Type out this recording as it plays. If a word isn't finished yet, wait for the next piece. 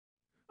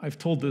I've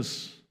told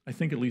this, I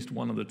think, at least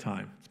one other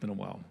time. It's been a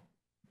while,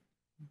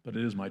 but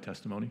it is my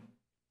testimony.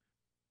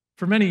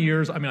 For many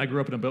years, I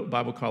grew up in a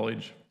Bible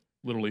college,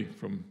 literally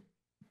from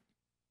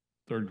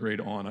third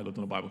grade on. I lived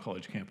on a Bible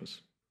college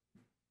campus.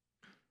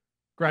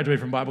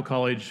 Graduated from Bible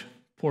college,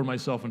 poured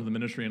myself into the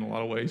ministry in a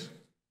lot of ways.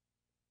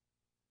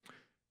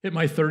 Hit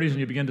my 30s, and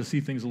you begin to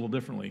see things a little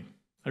differently.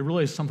 I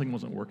realized something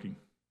wasn't working.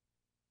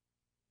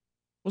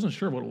 Wasn't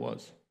sure what it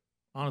was.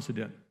 Honestly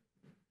didn't.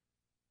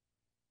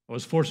 I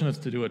was fortunate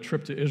to do a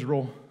trip to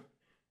Israel,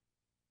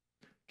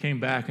 came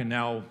back, and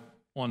now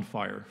on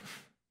fire.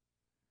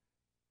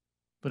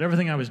 But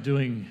everything I was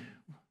doing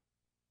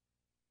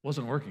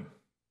wasn't working.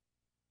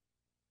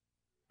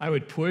 I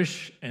would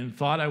push and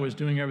thought I was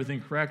doing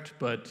everything correct,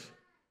 but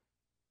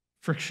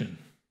friction.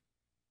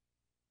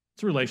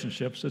 It's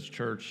relationships, it's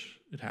church,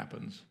 it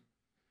happens.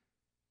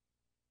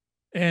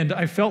 And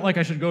I felt like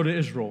I should go to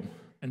Israel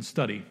and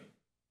study.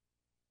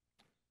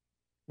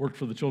 Worked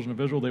for the children of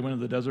Israel. They went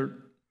into the desert.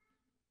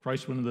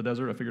 Christ went into the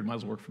desert. I figured it might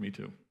as well work for me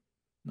too.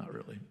 Not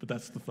really, but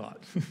that's the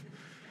thought.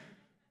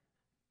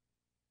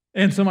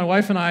 And so my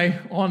wife and I,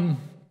 on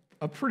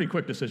a pretty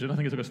quick decision, I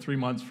think it took us 3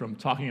 months from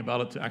talking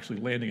about it to actually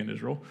landing in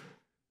Israel,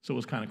 so it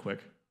was kind of quick.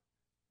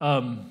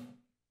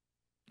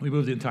 We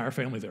moved the entire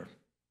family there.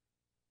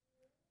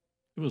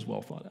 It was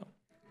well thought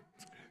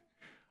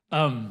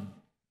out.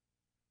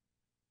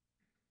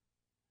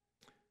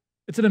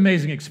 It's an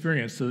amazing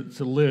experience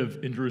to live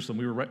in Jerusalem.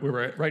 We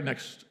were right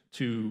next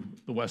to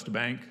the West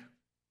Bank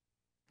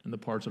and the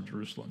parts of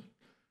Jerusalem.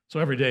 So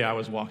every day I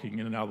was walking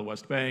in and out of the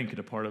West Bank and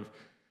a part of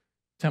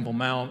Temple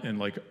Mount,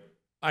 and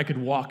I could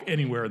walk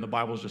anywhere and the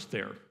Bible's just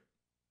there.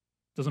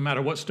 Doesn't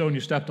matter what stone you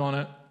stepped on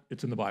it,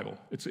 it's in the Bible.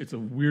 It's the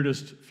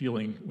weirdest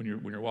feeling when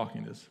you're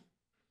walking this.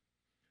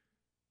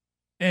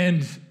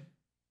 And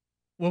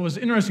what was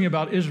interesting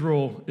about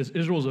Israel is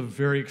a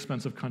very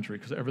expensive country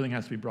because everything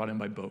has to be brought in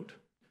by boat.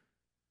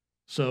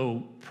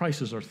 So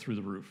prices are through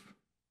the roof.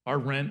 Our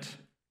rent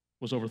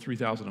was over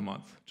 $3,000 a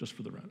month just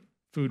for the rent.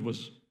 Food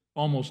was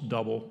almost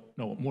double,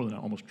 no, more than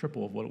that, almost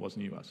triple of what it was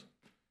in the U.S.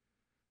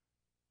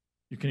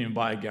 You can't even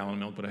buy a gallon of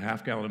milk, but a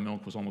half gallon of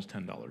milk was almost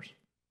 $10.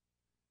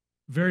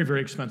 Very,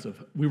 very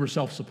expensive. We were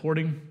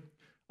self-supporting.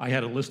 I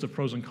had a list of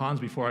pros and cons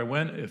before I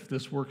went. If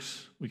this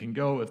works, we can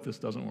go. If this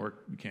doesn't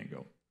work, we can't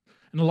go.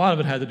 And a lot of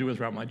it had to do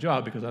with around my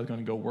job because I was going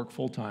to go work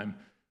full-time,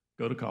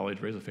 go to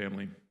college, raise a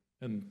family,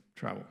 and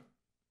travel.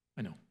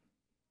 I know.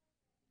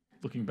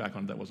 Looking back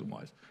on it, that wasn't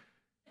wise.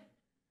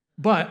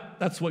 But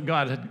that's what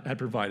God had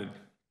provided.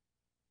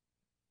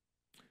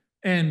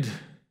 And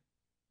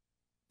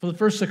for the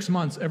first 6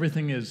 months,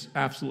 everything is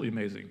absolutely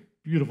amazing.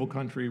 Beautiful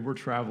country, we're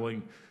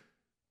traveling,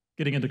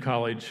 getting into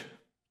college,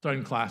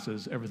 starting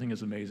classes, everything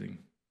is amazing.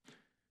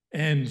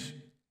 And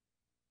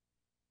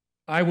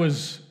I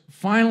was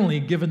finally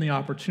given the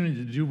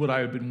opportunity to do what I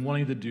had been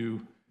wanting to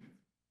do,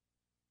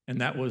 and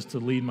that was to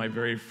lead my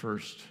very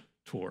first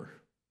tour.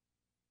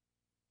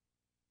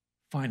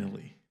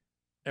 Finally,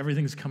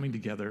 everything's coming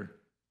together.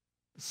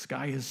 The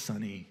sky is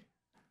sunny.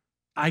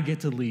 I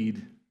get to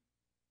lead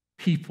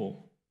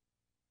people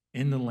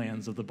in the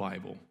lands of the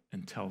Bible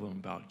and tell them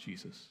about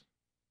Jesus.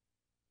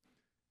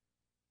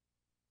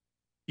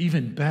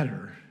 Even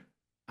better,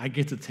 I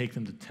get to take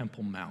them to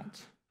Temple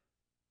Mount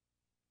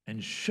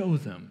and show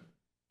them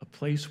a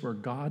place where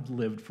God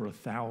lived for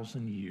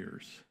 1,000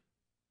 years.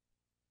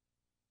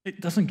 It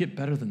doesn't get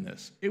better than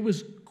this. It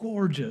was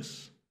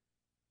gorgeous.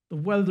 The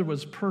weather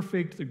was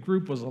perfect. The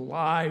group was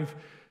alive.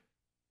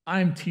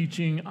 I'm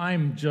teaching.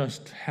 I'm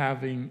just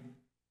having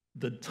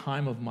the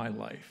time of my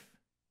life.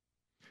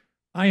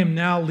 I am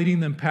now leading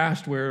them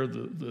past where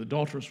the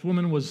adulterous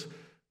woman was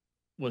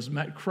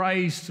met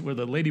Christ, where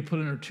the lady put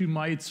in her 2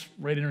 mites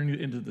right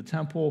into the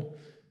temple.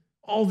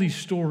 All these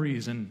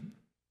stories, and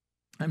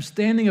I'm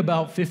standing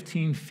about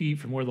 15 feet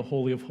from where the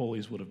Holy of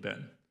Holies would have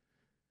been.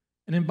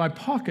 And in my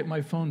pocket,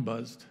 my phone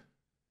buzzed.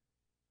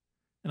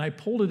 And I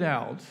pulled it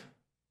out,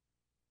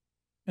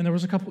 and there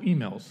was a couple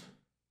emails.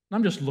 And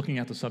I'm just looking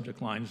at the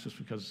subject lines just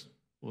because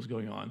what was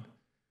going on.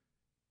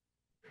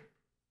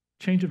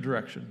 Change of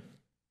direction.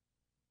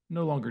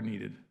 No longer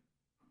needed.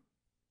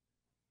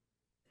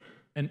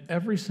 And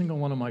every single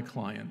one of my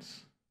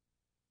clients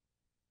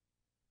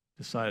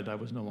decided I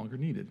was no longer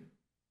needed.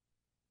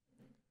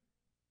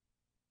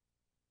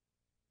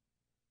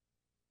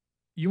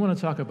 You want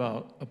to talk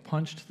about a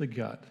punch to the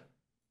gut?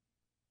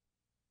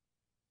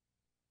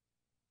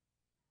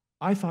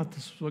 I thought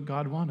this was what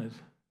God wanted.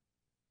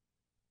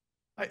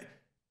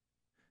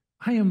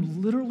 I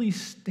am literally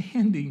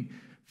standing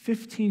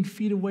 15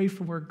 feet away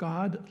from where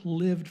God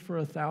lived for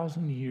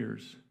 1,000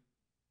 years.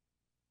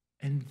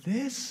 And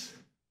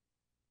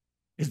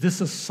is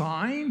this a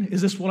sign?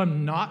 Is this what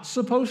I'm not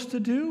supposed to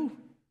do?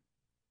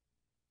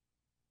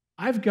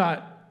 I've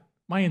got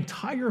my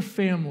entire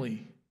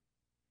family.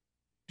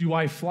 Do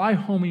I fly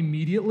home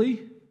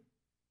immediately?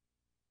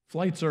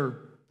 Flights are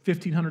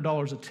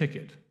 $1,500 a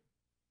ticket.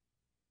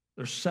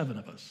 There's 7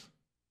 of us.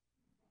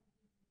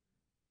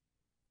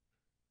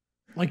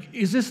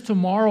 Is this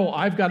tomorrow?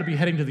 I've got to be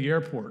heading to the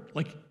airport.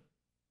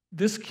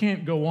 This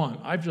can't go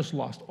on. I've just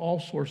lost all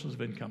sources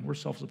of income. We're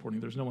self-supporting.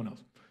 There's no one else.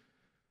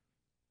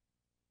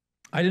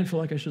 I didn't feel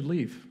like I should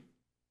leave.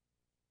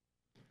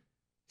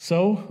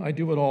 So I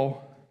do what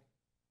all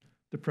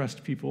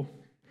depressed people.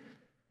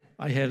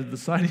 I headed to the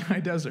Sinai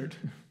Desert.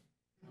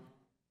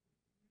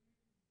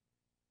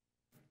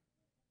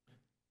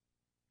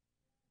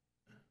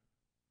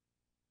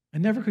 I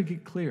never could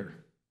get clear.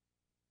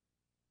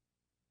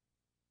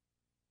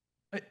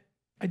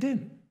 I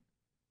didn't.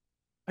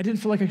 I didn't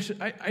feel like I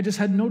should. I just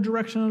had no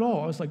direction at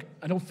all. I was like,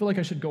 I don't feel like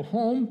I should go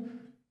home.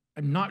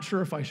 I'm not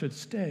sure if I should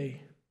stay.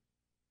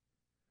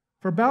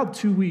 For about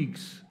 2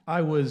 weeks,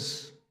 I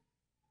was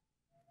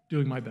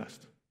doing my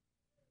best.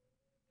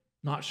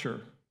 Not sure.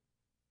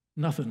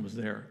 Nothing was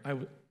there.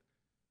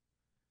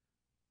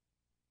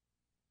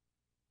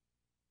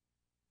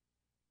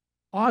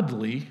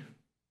 Oddly,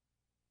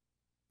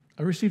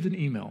 I received an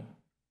email.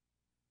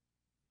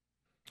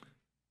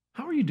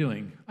 How are you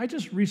doing? I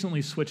just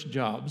recently switched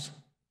jobs,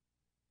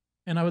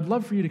 and I would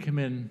love for you to come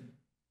in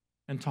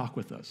and talk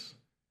with us.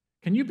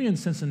 Can you be in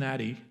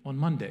Cincinnati on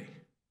Monday?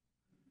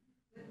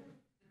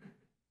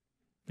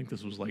 I think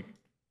this was like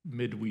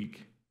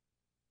midweek.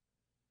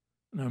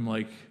 And I'm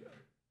like,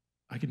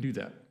 I can do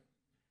that.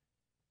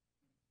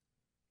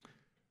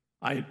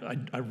 I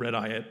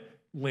red-eye it,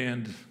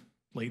 land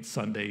late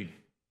Sunday,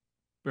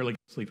 barely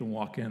sleep and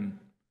walk in.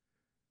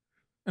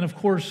 And of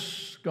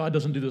course, God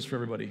doesn't do this for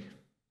everybody.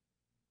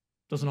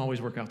 Doesn't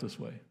always work out this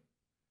way.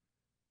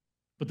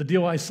 But the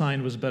deal I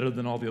signed was better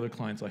than all the other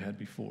clients I had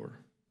before.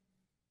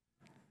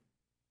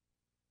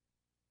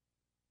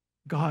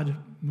 God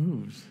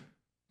moves.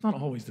 It's not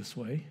always this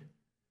way.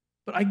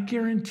 But I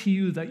guarantee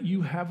you that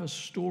you have a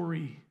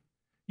story.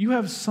 You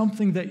have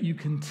something that you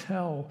can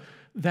tell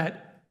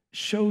that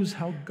shows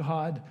how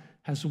God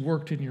has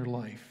worked in your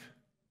life.